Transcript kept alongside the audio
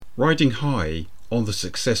Riding high on the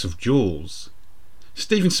success of Jaws,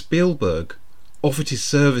 Steven Spielberg offered his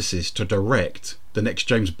services to direct the next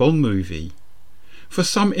James Bond movie. For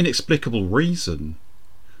some inexplicable reason,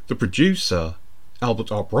 the producer,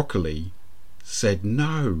 Albert R. Broccoli, said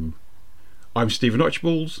no. I'm Stephen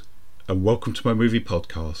Archibald, and welcome to my movie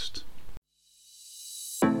podcast.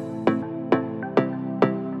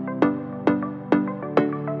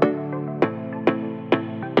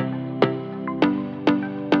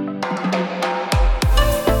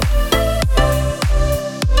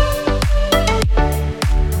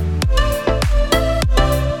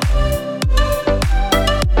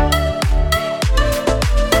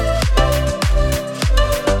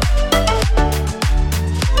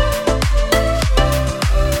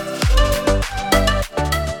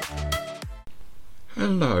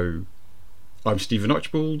 Hello, I'm Stephen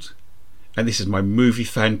Archibald, and this is my movie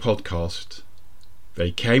fan podcast. They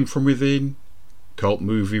Came From Within, Cult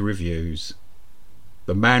Movie Reviews,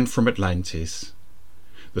 The Man from Atlantis,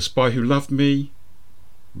 The Spy Who Loved Me,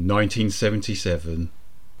 1977.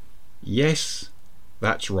 Yes,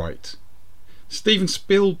 that's right. Steven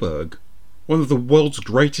Spielberg, one of the world's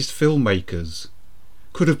greatest filmmakers,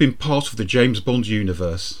 could have been part of the James Bond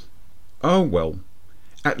universe. Oh well,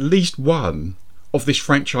 at least one of this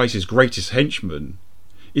franchise's greatest henchmen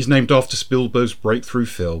is named after Spielberg's breakthrough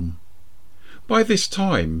film. By this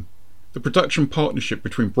time, the production partnership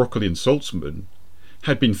between Broccoli and Saltzman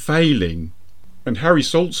had been failing, and Harry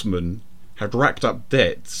Saltzman had racked up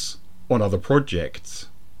debts on other projects.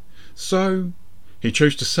 So, he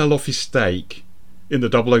chose to sell off his stake in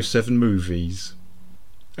the 007 movies.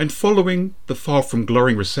 And following the far from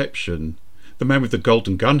glowing reception The Man with the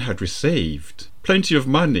Golden Gun had received, plenty of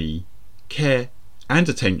money, care and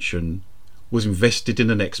attention was invested in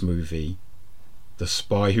the next movie, The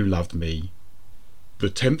Spy Who Loved Me, the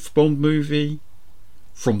 10th Bond movie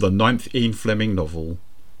from the 9th Ian Fleming novel.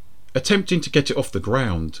 Attempting to get it off the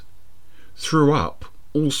ground threw up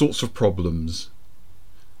all sorts of problems,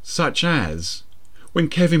 such as when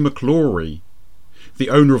Kevin McClory, the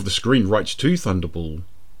owner of the screen rights to Thunderball,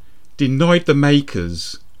 denied the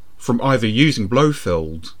makers from either using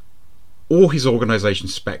Blofeld or his organisation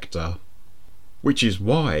Spectre, which is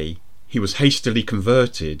why he was hastily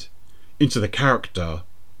converted into the character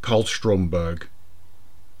Karl Stromberg,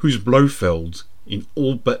 who's Blofeld in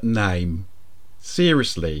all but name.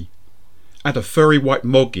 Seriously, add a furry white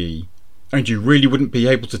moggy and you really wouldn't be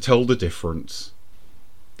able to tell the difference.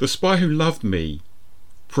 The Spy Who Loved Me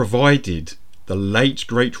provided the late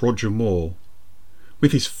great Roger Moore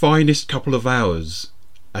with his finest couple of hours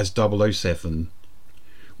as 007,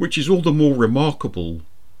 which is all the more remarkable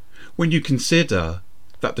when you consider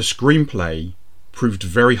that the screenplay proved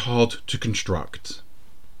very hard to construct.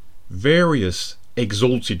 Various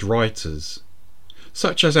exalted writers,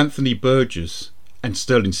 such as Anthony Burgess and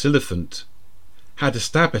Sterling Siliphant, had a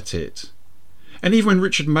stab at it, and even when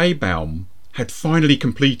Richard Maybaum had finally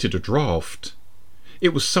completed a draft,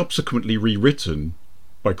 it was subsequently rewritten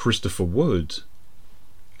by Christopher Wood.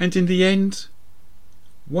 And in the end,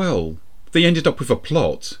 well, they ended up with a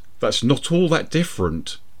plot that's not all that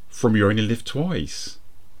different from You Only Live Twice.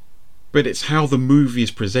 But it's how the movie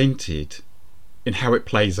is presented and how it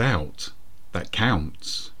plays out that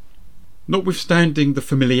counts. Notwithstanding the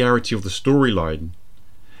familiarity of the storyline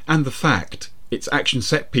and the fact its action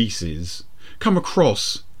set pieces come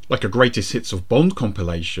across like a greatest hits of Bond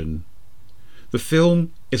compilation, the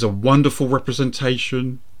film is a wonderful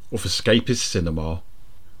representation of escapist cinema.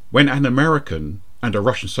 When an American and a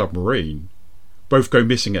Russian submarine both go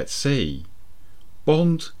missing at sea,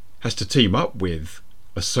 Bond has to team up with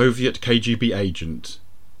a Soviet KGB agent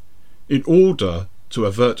in order to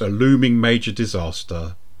avert a looming major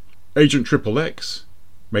disaster. Agent XXX,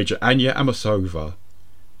 Major Anya Amasova,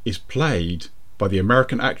 is played by the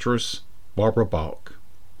American actress Barbara Bach,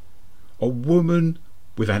 a woman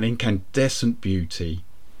with an incandescent beauty.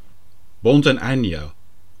 Bond and Anya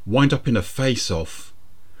wind up in a face-off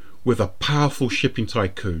with a powerful shipping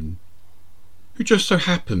tycoon who just so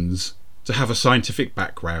happens to have a scientific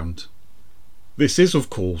background. This is, of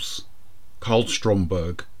course, Karl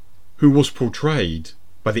Stromberg, who was portrayed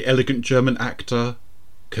by the elegant German actor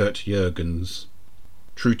Kurt Jürgens.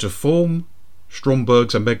 True to form,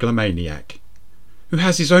 Stromberg's a megalomaniac who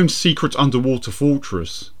has his own secret underwater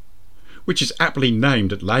fortress, which is aptly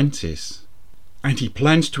named Atlantis, and he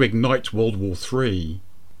plans to ignite World War III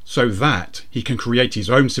so that he can create his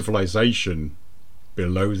own civilization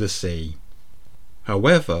below the sea.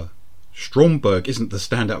 However, Stromberg isn't the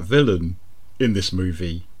standout villain in this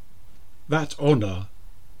movie. That honour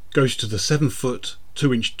goes to the 7 foot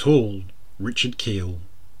 2 inch tall Richard Kiel,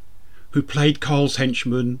 who played Carl's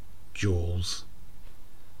henchman, Jules.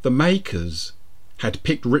 The makers had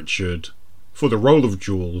picked Richard for the role of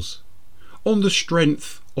Jules on the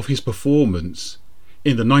strength of his performance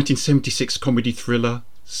in the 1976 comedy thriller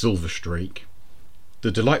Silver Streak.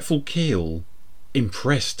 The delightful Keel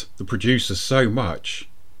impressed the producers so much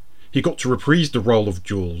he got to reprise the role of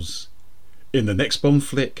Jules in the next Bond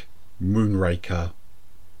flick, Moonraker.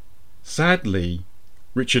 Sadly,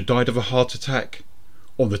 Richard died of a heart attack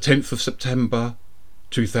on the 10th of September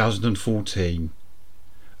 2014,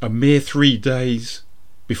 a mere 3 days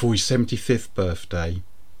before his 75th birthday.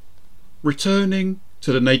 Returning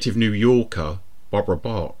to the native New Yorker, Barbara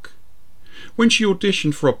Bach, when she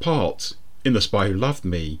auditioned for a part in The Spy Who Loved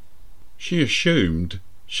Me, she assumed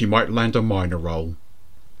she might land a minor role.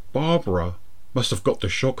 Barbara must have got the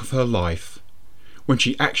shock of her life when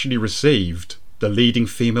she actually received the leading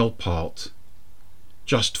female part,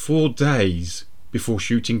 just 4 days before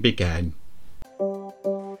shooting began.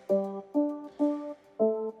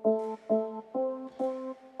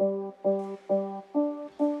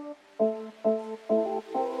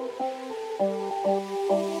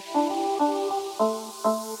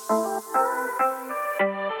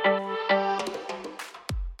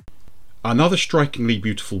 Another strikingly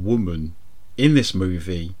beautiful woman in this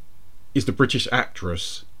movie is the British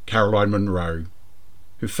actress Caroline Munro,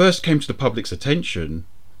 who first came to the public's attention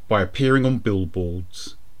by appearing on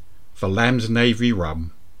billboards for Lamb's Navy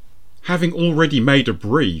Rum. Having already made a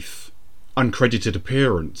brief, uncredited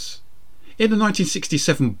appearance in the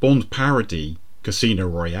 1967 Bond parody Casino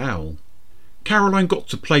Royale, Caroline got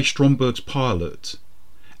to play Stromberg's pilot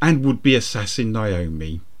and would-be assassin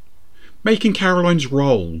Naomi. Making Caroline's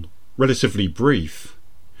role relatively brief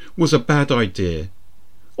was a bad idea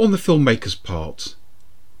on the filmmaker's part.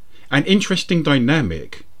 An interesting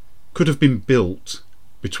dynamic could have been built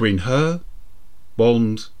between her,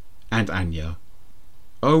 Bond and Anya.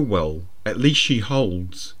 Oh well, at least she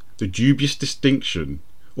holds the dubious distinction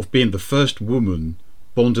of being the first woman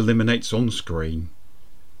Bond eliminates on screen.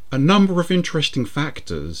 A number of interesting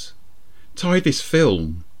factors tie this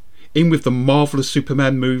film in with the marvellous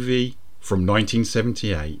Superman movie from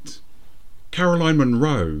 1978. Caroline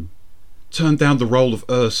Munro turned down the role of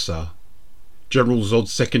Ursa, General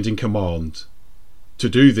Zod's second in command, to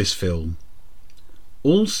do this film.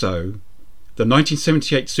 Also, the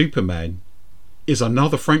 1978 Superman is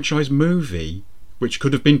another franchise movie which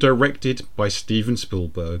could have been directed by Steven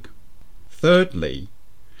Spielberg. Thirdly,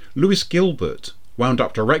 Lewis Gilbert wound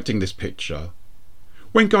up directing this picture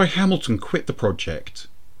when Guy Hamilton quit the project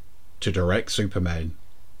to direct Superman.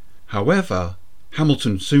 However,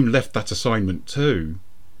 Hamilton soon left that assignment too,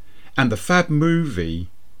 and the fab movie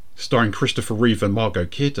starring Christopher Reeve and Margot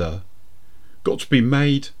Kidder got to be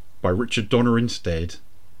made by Richard Donner instead.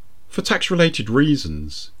 For tax-related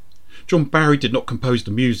reasons, John Barry did not compose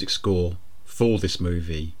the music score for this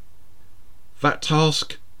movie. That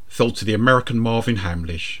task fell to the American Marvin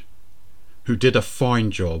Hamlish, who did a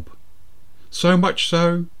fine job. So much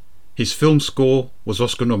so, his film score was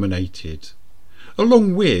Oscar nominated,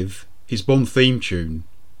 along with his Bond theme tune,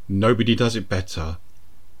 Nobody Does It Better,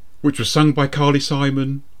 which was sung by Carly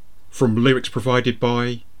Simon from lyrics provided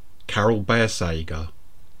by Carol Bayer Sager.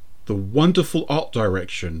 The wonderful art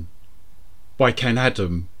direction by Ken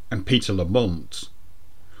Adam and Peter Lamont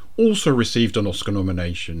also received an Oscar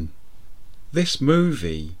nomination. This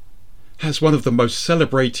movie has one of the most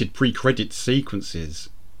celebrated pre-credit sequences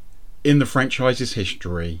in the franchise's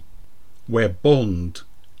history, where Bond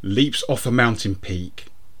leaps off a mountain peak,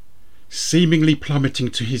 seemingly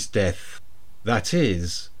plummeting to his death. That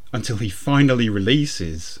is, until he finally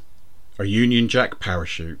releases a Union Jack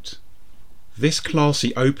parachute. This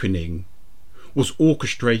classy opening was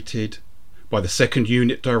orchestrated by the second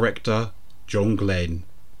unit director, John Glenn,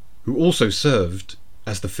 who also served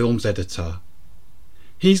as the film's editor.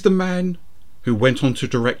 He's the man who went on to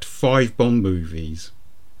direct 5 Bond movies.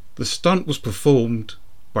 The stunt was performed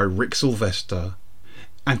by Rick Sylvester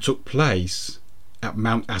and took place at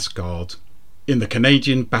Mount Asgard in the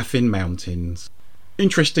Canadian Baffin Mountains.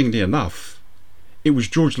 Interestingly enough, it was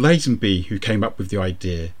George Lazenby who came up with the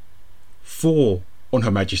idea for On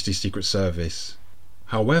Her Majesty's Secret Service.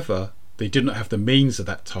 However, they did not have the means at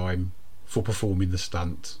that time for performing the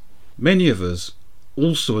stunt. Many of us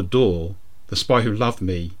also adore The Spy Who Loved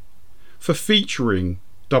Me for featuring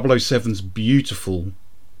 007's beautiful,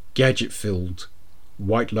 gadget-filled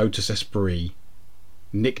White Lotus Esprit,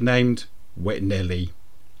 nicknamed Wet Nelly,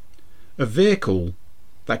 a vehicle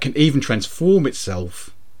that can even transform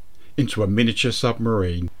itself into a miniature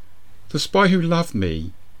submarine. The Spy Who Loved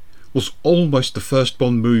Me was almost the first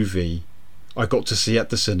Bond movie I got to see at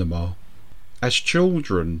the cinema. As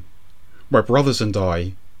children, My brothers and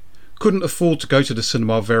I couldn't afford to go to the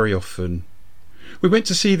cinema very often. We went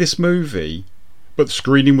to see this movie, but the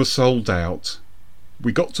screening was sold out.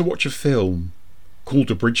 We got to watch a film called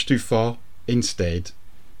A Bridge Too Far instead,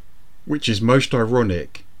 which is most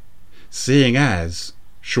ironic, seeing as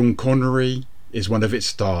Sean Connery is one of its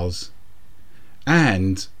stars,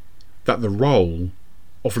 and that the role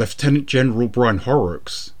of Lieutenant General Brian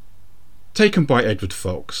Horrocks, taken by Edward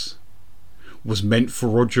Fox, was meant for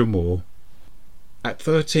Roger Moore. At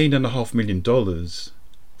 $13.5 million,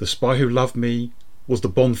 The Spy Who Loved Me was the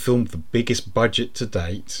Bond film with the biggest budget to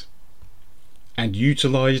date, and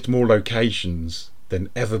utilised more locations than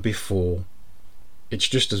ever before. It's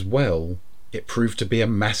just as well it proved to be a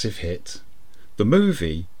massive hit. The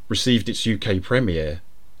movie received its UK premiere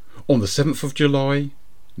on the 7th of July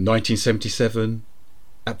 1977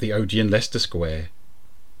 at the Odeon Leicester Square.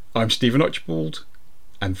 I'm Stephen Archibald,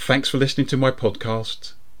 and thanks for listening to my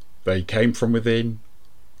podcast, They Came From Within,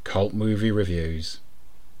 Cult Movie Reviews.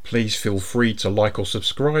 Please feel free to like or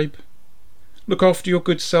subscribe. Look after your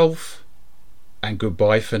good self, and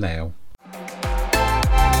goodbye for now.